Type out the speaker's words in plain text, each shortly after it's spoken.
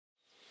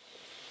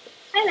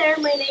there,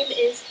 my name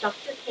is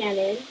Dr.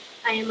 Cannon.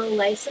 I am a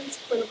licensed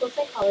clinical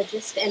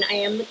psychologist and I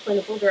am the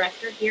clinical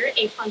director here at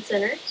AToN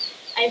Center.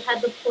 I've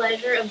had the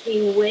pleasure of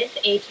being with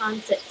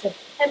AToN since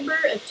September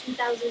of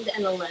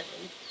 2011.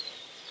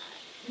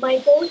 My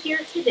goal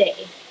here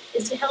today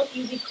is to help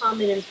you become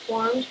an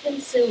informed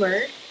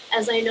consumer,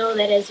 as I know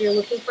that as you're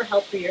looking for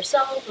help for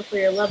yourself or for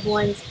your loved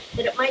ones,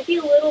 that it might be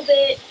a little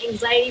bit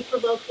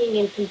anxiety-provoking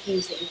and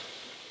confusing.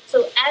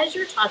 So as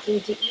you're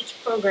talking to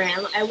each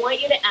program, I want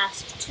you to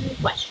ask two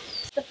questions.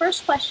 The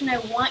first question I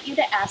want you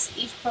to ask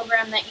each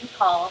program that you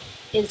call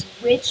is,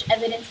 which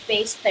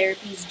evidence-based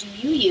therapies do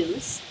you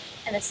use?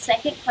 And the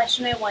second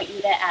question I want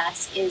you to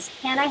ask is,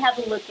 can I have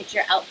a look at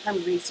your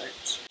outcome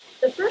research?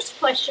 The first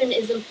question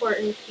is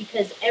important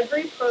because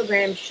every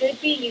program should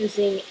be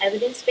using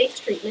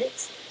evidence-based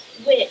treatments,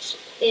 which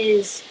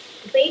is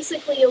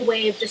basically a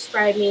way of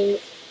describing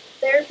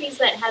therapies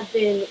that have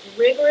been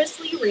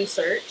rigorously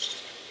researched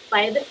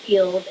by the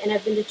field and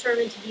have been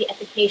determined to be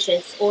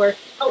efficacious or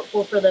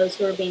helpful for those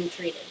who are being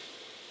treated.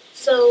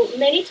 So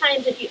many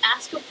times if you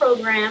ask a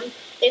program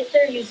if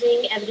they're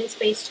using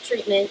evidence-based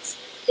treatments,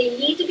 they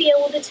need to be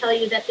able to tell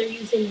you that they're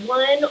using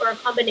one or a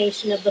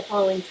combination of the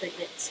following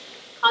treatments: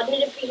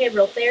 cognitive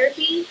behavioral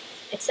therapy,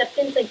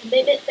 acceptance and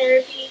commitment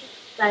therapy,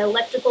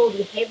 dialectical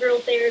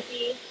behavioral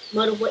therapy,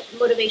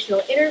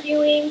 motivational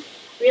interviewing,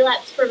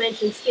 relapse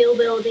prevention skill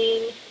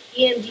building,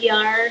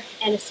 EMDR,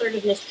 and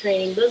assertiveness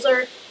training. Those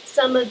are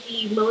some of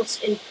the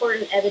most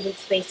important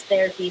evidence-based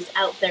therapies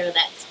out there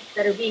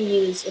that are being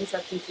used in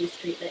substance use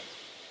treatment.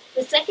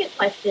 The second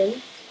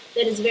question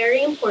that is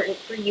very important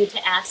for you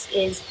to ask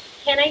is,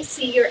 can I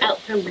see your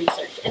outcome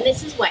research? And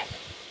this is why.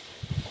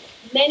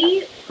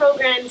 Many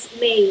programs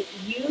may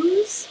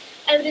use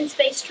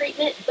evidence-based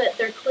treatment, but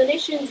their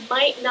clinicians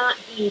might not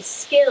be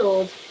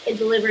skilled in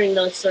delivering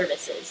those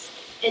services.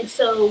 And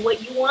so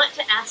what you want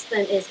to ask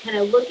them is, can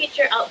I look at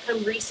your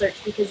outcome research,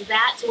 because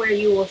that's where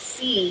you will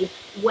see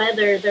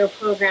whether their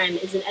program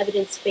is an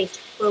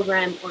evidence-based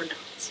program or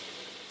not.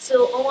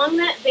 So along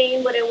that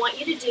vein, what I want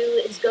you to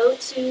do is go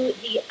to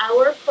the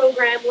Our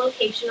Program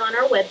location on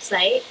our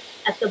website.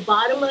 At the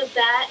bottom of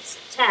that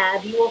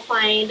tab, you will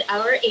find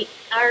our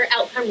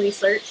outcome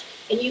research,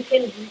 and you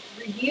can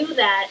review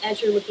that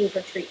as you're looking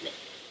for treatment.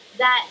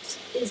 That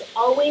is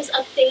always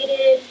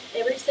updated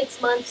every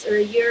 6 months or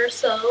a year or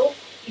so.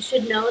 You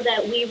should know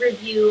that we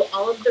review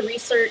all of the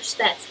research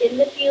that's in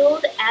the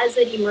field as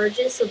it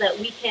emerges so that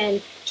we can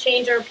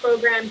change our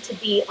program to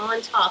be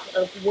on top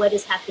of what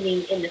is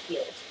happening in the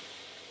field.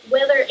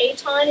 Whether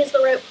AToN is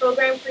the right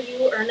program for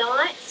you or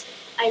not,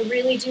 I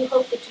really do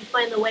hope that you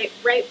find the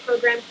right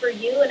program for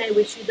you, and I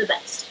wish you the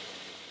best.